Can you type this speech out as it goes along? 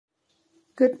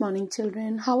Good morning,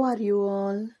 children. How are you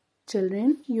all?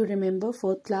 Children, you remember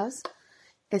fourth class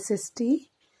SST?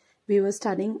 We were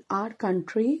studying our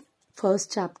country,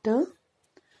 first chapter.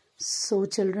 So,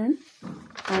 children,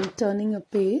 I'm turning a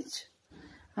page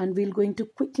and we're going to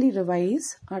quickly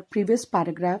revise our previous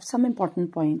paragraph, some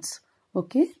important points.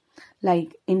 Okay?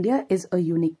 Like India is a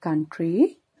unique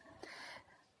country.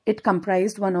 It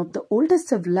comprised one of the oldest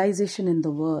civilization in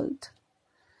the world.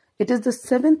 It is the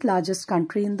seventh largest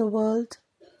country in the world.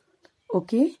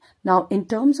 Okay, now in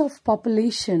terms of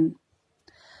population,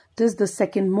 it is the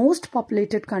second most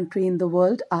populated country in the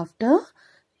world after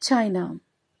China.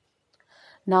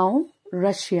 Now,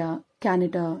 Russia,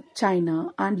 Canada,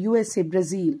 China, and USA,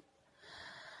 Brazil,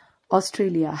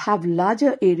 Australia have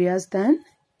larger areas than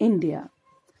India.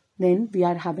 Then we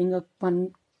are having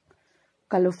one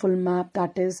colorful map,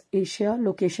 that is Asia,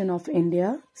 location of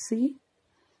India. See,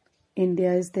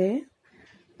 India is there.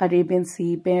 Arabian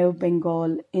Sea, Bay of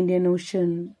Bengal, Indian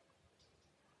Ocean.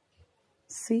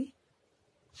 See?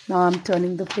 Now I'm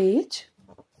turning the page.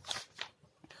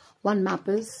 One map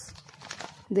is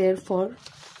there for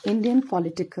Indian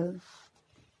political.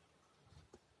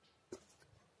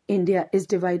 India is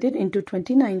divided into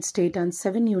 29 state and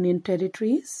 7 union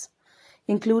territories,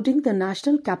 including the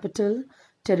National Capital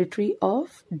Territory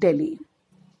of Delhi.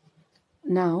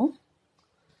 Now,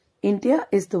 India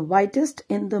is the widest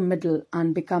in the middle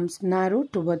and becomes narrow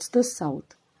towards the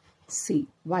south. See,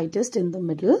 widest in the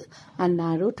middle and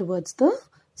narrow towards the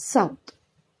south.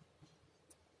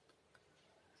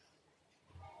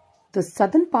 The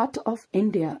southern part of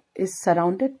India is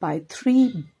surrounded by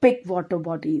 3 big water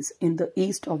bodies in the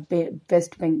east of Bay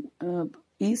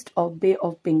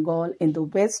of Bengal, in the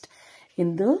west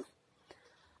in the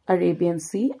Arabian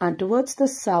Sea, and towards the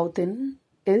south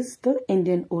is the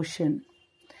Indian Ocean.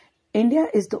 India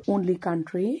is the only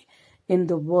country in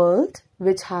the world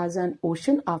which has an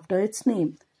ocean after its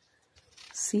name.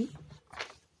 See,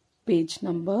 page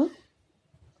number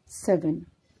 7.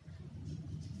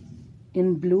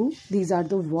 In blue, these are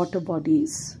the water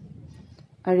bodies.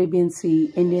 Arabian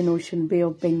Sea, Indian Ocean, Bay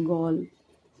of Bengal,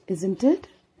 isn't it?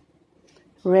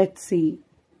 Red Sea,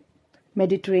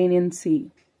 Mediterranean Sea.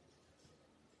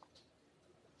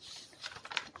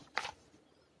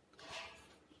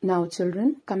 Now,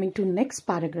 children, coming to next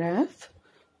paragraph.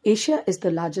 Asia is the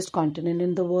largest continent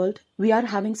in the world. We are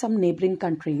having some neighboring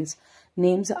countries.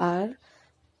 Names are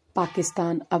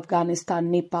Pakistan,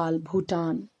 Afghanistan, Nepal,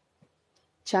 Bhutan,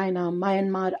 China,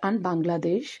 Myanmar and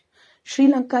Bangladesh. Sri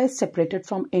Lanka is separated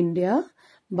from India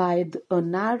by a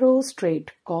narrow strait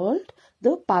called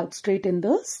the Palk Strait in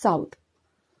the south.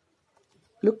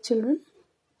 Look, children,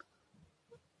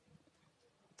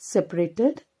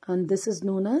 separated, and this is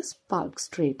known as Palk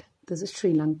Strait. This is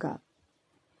Sri Lanka.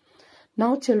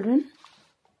 Now, children,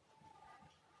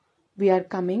 we are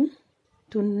coming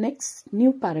to next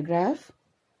new paragraph.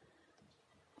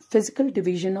 Physical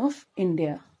division of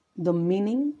India. The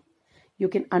meaning, you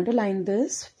can underline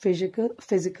this, physical,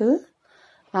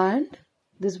 and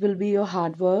this will be your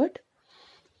hard word.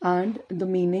 And the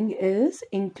meaning is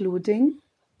including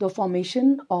the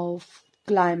formation of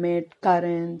climate,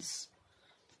 currents,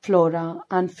 flora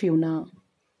and fauna.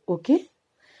 Okay.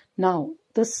 Now,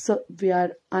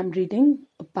 I'm reading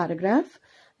a paragraph.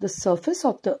 The surface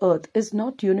of the earth is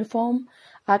not uniform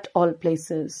at all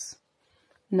places.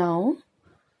 Now,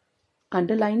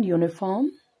 underline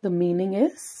uniform. The meaning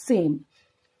is same.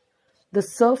 The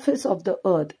surface of the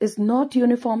earth is not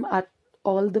uniform at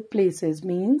all the places,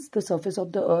 means the surface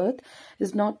of the earth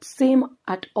is not same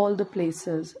at all the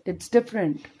places. It's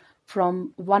different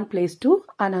from one place to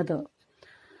another.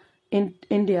 In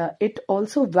India, it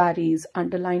also varies.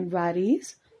 Underline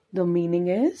varies. The meaning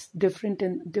is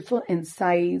differ in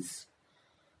size,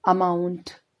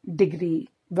 amount, degree.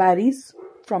 Varies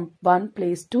from one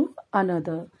place to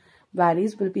another.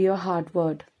 Varies will be a hard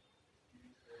word.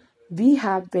 We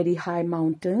have very high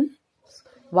mountains,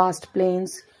 vast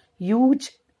plains,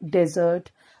 huge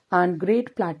desert and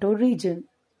great plateau region.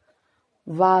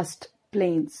 Vast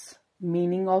plains.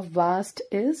 Meaning of vast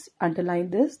is,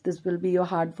 underline this, this will be your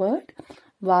hard word.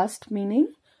 Vast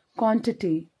meaning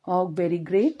quantity or very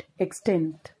great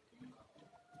extent.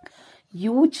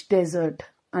 Huge desert,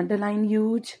 underline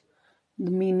huge. The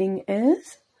meaning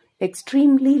is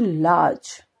extremely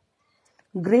large.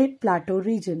 Great plateau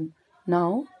region.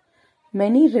 Now,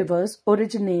 many rivers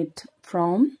originate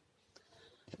from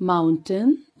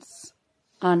mountains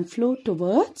and flow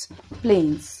towards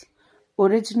plains.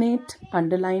 Originate,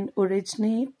 underline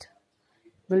originate,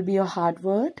 will be a hard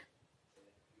word.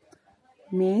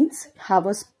 Means have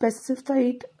a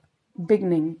specified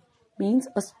beginning. Means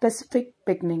a specific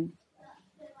beginning.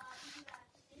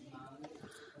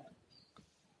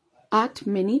 At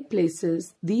many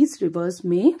places, these rivers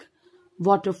make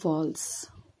waterfalls.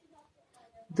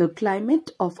 The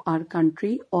climate of our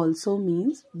country also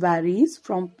means varies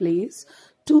from place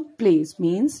to place,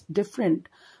 means different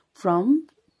from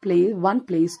one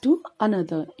place to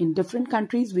another. In different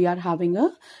countries, we are having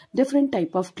a different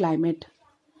type of climate,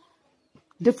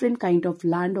 different kind of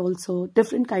land also,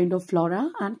 different kind of flora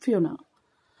and fauna.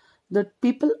 The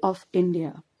people of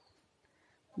India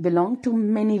belong to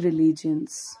many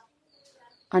religions.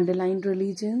 Underlined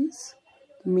religions,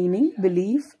 meaning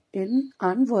belief in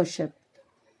and worship.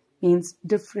 Means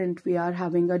different, we are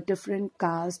having a different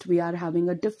caste, we are having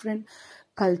a different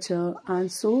culture,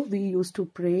 and so we used to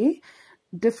pray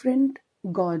different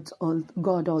god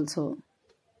also.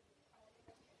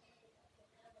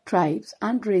 Tribes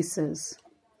and races,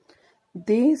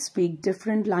 they speak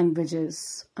different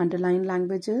languages. Underline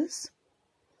languages.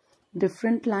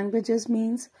 Different languages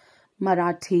means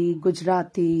Marathi,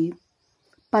 Gujarati,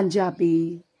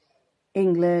 Punjabi,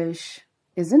 English,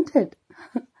 isn't it?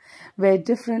 Wear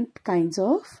different kinds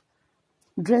of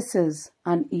dresses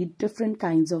and eat different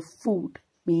kinds of food,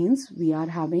 means we are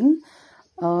having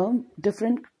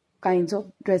different kinds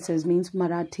of dresses. Means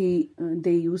Marathi,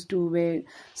 they used to wear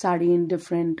sari in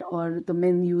different, or the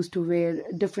men used to wear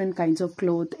different kinds of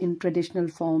clothes in traditional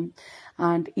form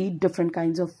and eat different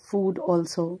kinds of food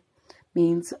also.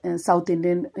 Means South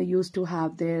Indian used to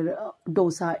have their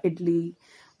dosa, idli.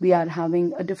 We are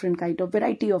having a different kind of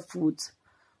variety of foods.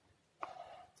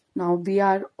 Now we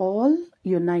are all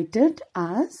united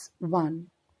as one.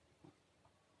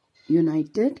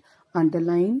 United,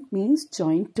 underline, means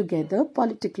joined together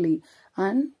politically,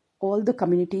 and all the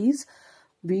communities,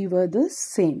 we were the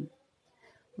same.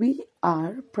 We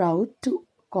are proud to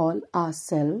call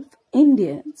ourselves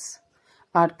Indians.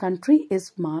 Our country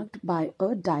is marked by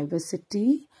a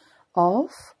diversity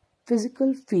of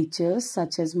physical features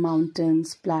such as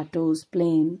mountains, plateaus,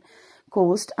 plain,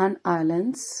 coast and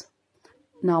islands.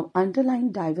 Now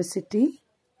underline diversity,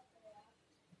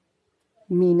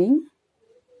 meaning,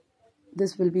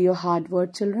 this will be a hard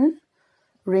word, children,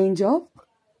 range of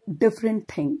different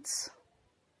things.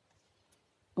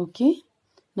 Okay.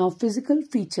 Now physical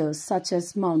features such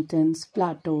as mountains,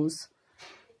 plateaus,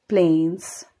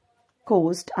 plains,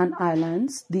 coast and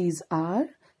islands, these are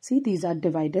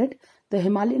divided. The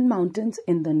Himalayan mountains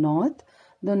in the north,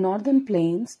 the northern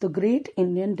plains, the great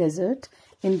Indian desert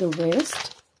in the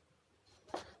west,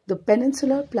 the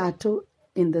peninsular plateau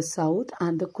in the south,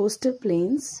 and the coastal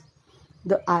plains,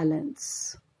 the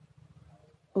islands.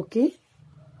 Okay.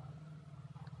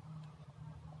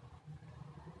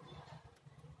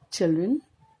 Children,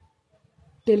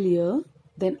 till here,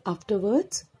 then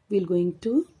afterwards we're going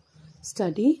to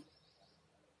study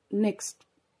next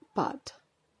part.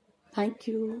 Thank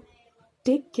you.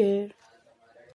 Take care.